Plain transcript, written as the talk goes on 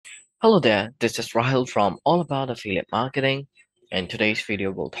Hello there, this is Rahil from All About Affiliate Marketing. In today's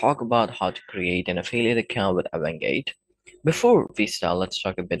video, we'll talk about how to create an affiliate account with AvanGate. Before we start, let's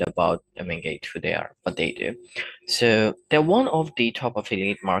talk a bit about AvanGate, who they are, what they do. So they're one of the top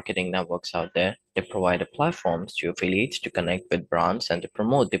affiliate marketing networks out there. They provide platforms to affiliates to connect with brands and to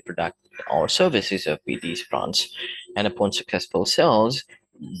promote the product or services of these brands. And upon successful sales,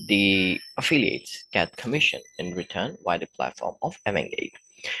 the affiliates get commission in return via the platform of AvanGate.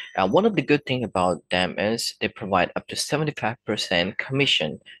 One of the good thing about them is they provide up to 75%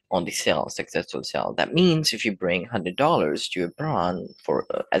 commission on the sale, successful sale. That means if you bring $100 to a brand for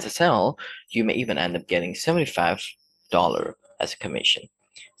as a sale, you may even end up getting $75 as a commission.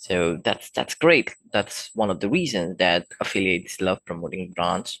 So that's great. That's one of the reasons that affiliates love promoting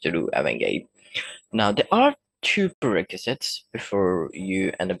brands to do Avangate. Now there are two prerequisites before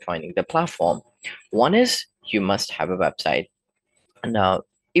you end up joining the platform. One is you must have a website. Now,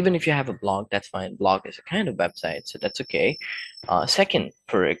 even if you have a blog, that's fine. Blog is a kind of website, so that's okay. Second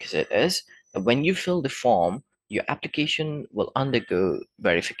prerequisite is when you fill the form, your application will undergo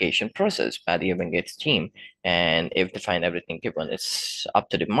verification process by the AvanGates team. And if they find everything given is up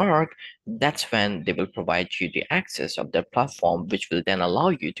to the mark, that's when they will provide you the access of their platform, which will then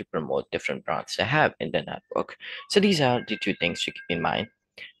allow you to promote different brands they have in the network. So these are the two things to keep in mind.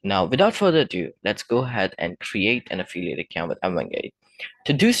 Now, without further ado, let's go ahead and create an affiliate account with AvanGate.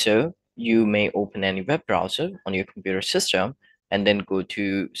 To do so, you may open any web browser on your computer system and then go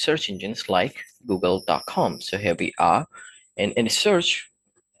to search engines like google.com. So here we are. And in the search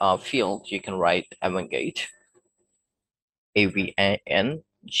field, you can write AvanGate, AvanGate,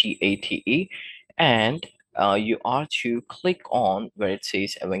 and you are to click on where it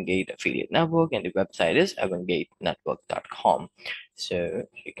says AvanGate Affiliate Network, and the website is avangatenetwork.com. So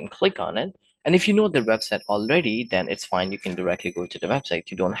you can click on it. And if you know the website already, then it's fine. You can directly go to the website.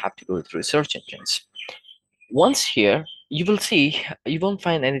 You don't have to go through search engines. Once here, you will see you won't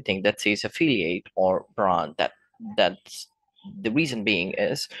find anything that says affiliate or brand. That's the reason being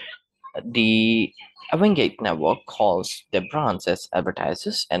is the AvanGate network calls their brands as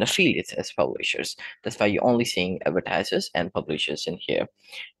advertisers and affiliates as publishers. That's why you're only seeing advertisers and publishers in here.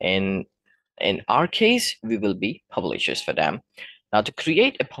 In in our case, we will be publishers for them. Now, to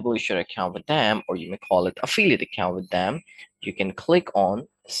create a publisher account with them, or you may call it affiliate account with them, you can click on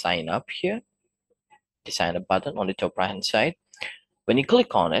sign up here, the sign up button on the top right hand side. When you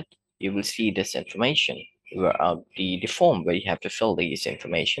click on it, you will see this information where the form where you have to fill these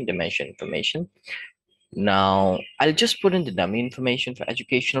information, dimension information. Now, I'll just put in the dummy information for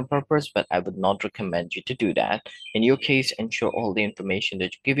educational purpose, but I would not recommend you to do that. In your case, ensure all the information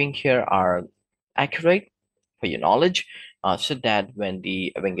that you're giving here are accurate for your knowledge, so that when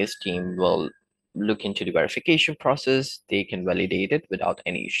the Avengers team will look into the verification process, they can validate it without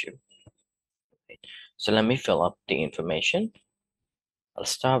any issue. So let me fill up the information. I'll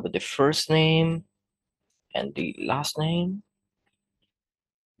start with the first name and the last name,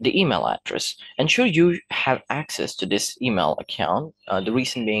 the email address. Ensure you have access to this email account. The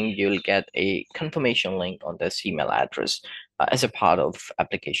reason being you'll get a confirmation link on this email address as a part of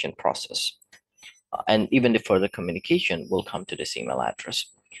application process. And even the further communication will come to this email address.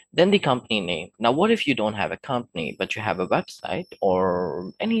 Then the company name. Now, what if you don't have a company, but you have a website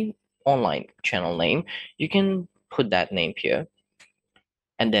or any online channel name? You can put that name here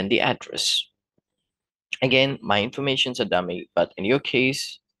and then the address. Again, my information's a dummy, but in your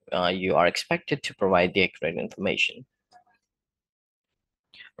case, you are expected to provide the accurate information.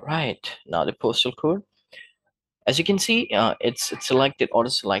 Right, now the postal code. As you can see, it's selected,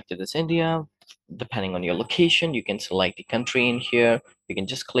 auto-selected as India. Depending on your location, you can select the country in here. You can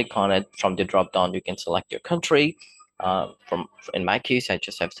just click on it. From the drop-down, you can select your country. In my case, I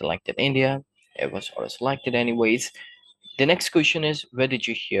just have selected India. It was auto-selected anyways. The next question is, where did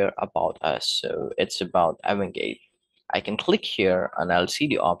you hear about us? So it's about AvanGate. I can click here and I'll see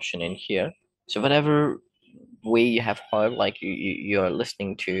the option in here. So whatever way you have heard, like you're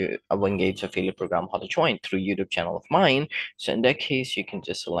listening to AvanGate's affiliate program, how to join through YouTube channel of mine. So in that case, you can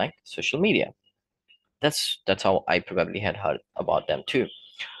just select social media. That's how I probably had heard about them too.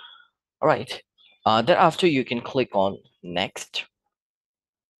 All right. Thereafter, you can click on next.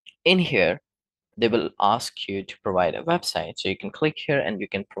 In here, they will ask you to provide a website. So you can click here and you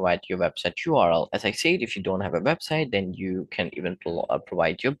can provide your website URL. As I said, if you don't have a website, then you can even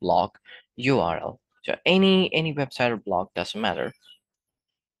provide your blog URL. So any website or blog doesn't matter.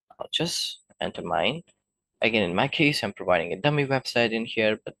 I'll just enter mine. Again, in my case, I'm providing a dummy website in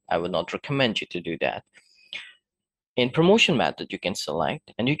here, but I would not recommend you to do that. In promotion method, you can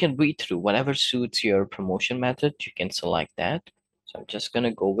select and you can read through whatever suits your promotion method. You can select that. So I'm just going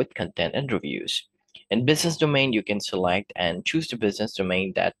to go with content and reviews. In business domain, you can select and choose the business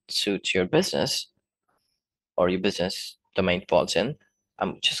domain that suits your business or your business domain falls in.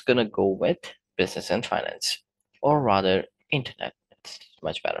 I'm just going to go with business and finance, or rather internet. It's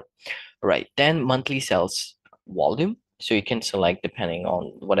much better. Right. Then monthly sales volume. So you can select depending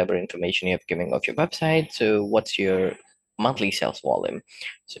on whatever information you have given of your website. So what's your monthly sales volume?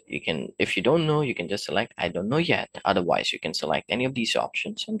 So you can, if you don't know, you can just select I don't know yet. Otherwise, you can select any of these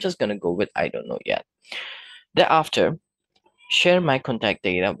options. I'm just gonna go with I don't know yet. Thereafter, share my contact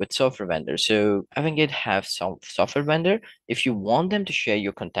data with software vendor. So AvanGate have some software vendor. If you want them to share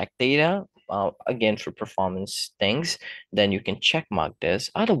your contact data, again for performance things, then you can check mark this.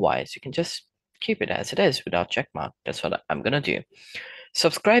 Otherwise, you can just keep it as it is without check mark. That's what I'm gonna do.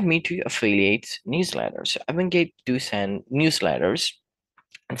 Subscribe me to affiliates newsletters. So AvanGate do send newsletters.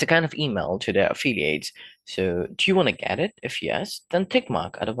 It's a kind of email to their affiliates. So do you want to get it? If yes, then tick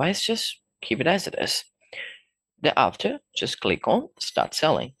mark. Otherwise, just keep it as it is. Thereafter, just click on Start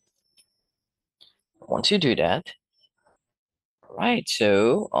Selling. Once you do that, right,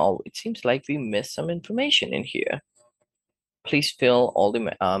 so it seems like we missed some information in here. Please fill all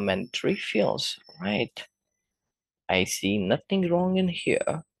the mandatory fields. Right, I see nothing wrong in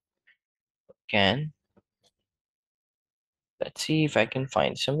here. Again, let's see if I can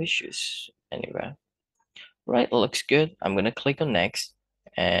find some issues anywhere. Right, looks good. I'm gonna click on Next,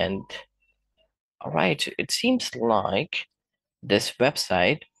 and all right, it seems like this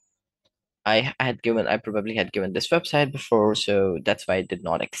website I probably had given this website before, so that's why I did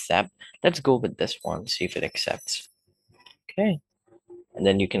not accept. Let's go with this one, see if it accepts. Okay. And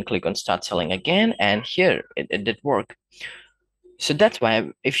then you can click on start selling again, and here it did work. So that's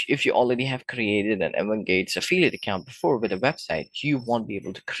why if you already have created an AvanGate's affiliate account before with a website, you won't be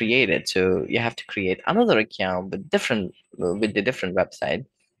able to create it. So you have to create another account with the different website.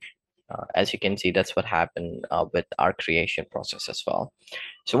 As you can see, that's what happened with our creation process as well.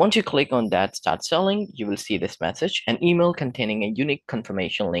 So once you click on that start selling, you will see this message. An email containing a unique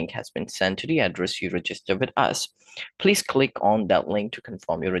confirmation link has been sent to the address you register with us. Please click on that link to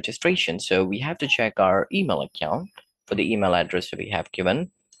confirm your registration. So we have to check our email account for the email address that we have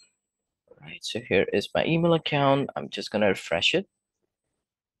given. All right, so here is my email account. I'm just going to refresh it.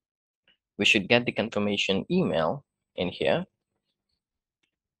 We should get the confirmation email in here.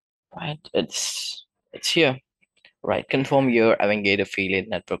 Right, it's here. Right, confirm your AvanGate affiliate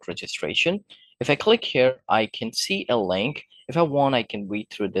network registration. If I click here, I can see a link. If I want, I can read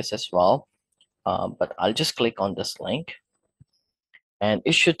through this as well, but I'll just click on this link and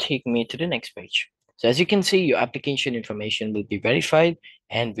it should take me to the next page. So as you can see, your application information will be verified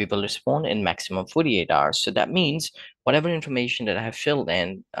and we will respond in maximum 48 hours. So that means whatever information that I have filled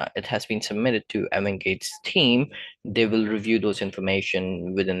in, it has been submitted to AvanGate's team. They will review those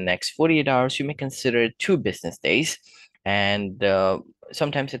information within the next 48 hours. You may consider it 2 business days. And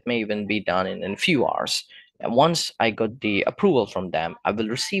sometimes it may even be done in a few hours. And once I got the approval from them, I will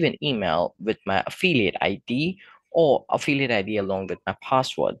receive an email with my affiliate ID or affiliate ID along with my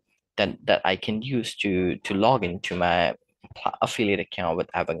password that I can use to log into my affiliate account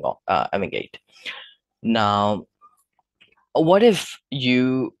with AvanGate. Now, what if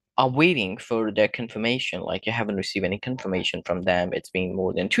you are waiting for their confirmation, like you haven't received any confirmation from them, it's been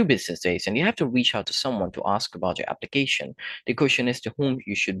more than 2 business days, and you have to reach out to someone to ask about your application? The question is to whom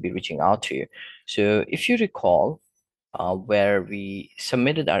you should be reaching out to. So if you recall, where we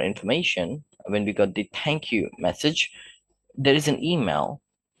submitted our information, when we got the thank you message, there is an email,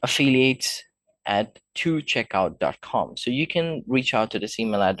 affiliates at 2checkout.com. So you can reach out to this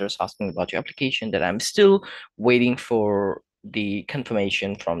email address asking about your application, that I'm still waiting for the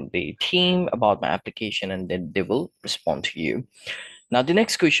confirmation from the team about my application, and then they will respond to you. Now, the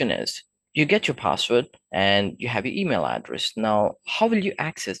next question is, you get your password and you have your email address. Now, how will you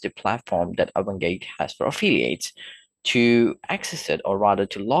access the platform that AvanGate has for affiliates? To access it, or rather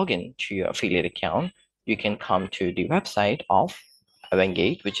to log in to your affiliate account, you can come to the website of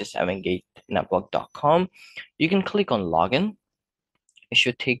AvanGate, which is avangatenetwork.com. You can click on login. It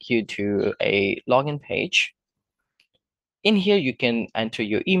should take you to a login page. In here, you can enter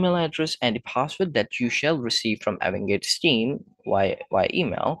your email address and the password that you shall receive from AvanGate's team via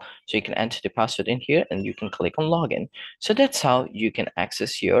email. So you can enter the password in here and you can click on login. So that's how you can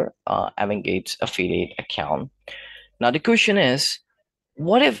access your AvanGate's affiliate account. Now, the question is,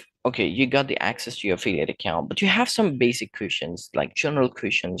 what if, okay, you got the access to your affiliate account, but you have some basic questions, like general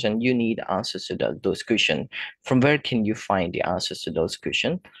questions, and you need answers to those questions. From where can you find the answers to those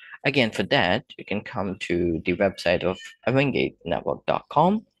questions? Again, for that, you can come to the website of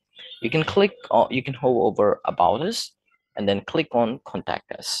avangatenetwork.com. You can click, or you can hover over About Us, and then click on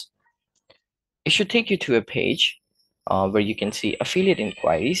Contact Us. It should take you to a page where you can see affiliate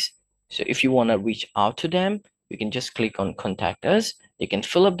inquiries. So if you want to reach out to them, you can just click on Contact Us. You can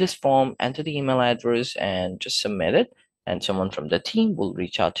fill up this form, enter the email address, and just submit it. And someone from the team will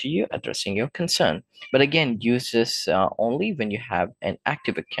reach out to you addressing your concern. But again, use this only when you have an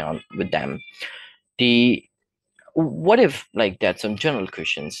active account with them. The What if like that's some general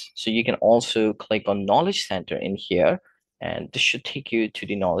questions, so you can also click on Knowledge Center in here, and this should take you to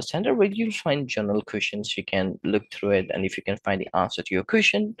the Knowledge Center where you'll find general questions. You can look through it, and if you can find the answer to your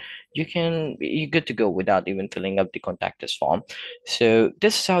question, you're good to go without even filling up the Contact Us form. So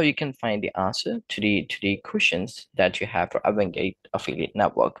this is how you can find the answer to the questions that you have for AvanGate Affiliate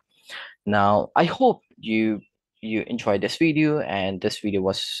Network. Now, I hope you enjoyed this video, and this video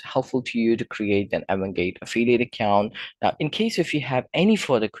was helpful to you to create an AvanGate affiliate account. Now, in case if you have any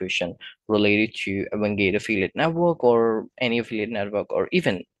further question related to AvanGate affiliate network or any affiliate network or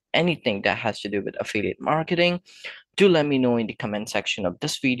even anything that has to do with affiliate marketing, do let me know in the comment section of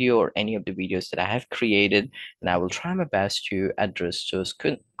this video or any of the videos that I have created, and I will try my best to address those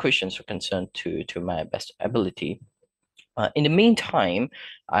questions or concerns to my best ability. In the meantime,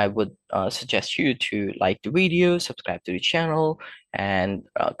 I would suggest you to like the video, subscribe to the channel, and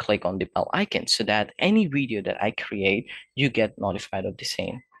click on the bell icon so that any video that I create, you get notified of the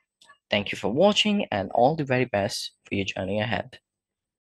same. Thank you for watching, and all the very best for your journey ahead.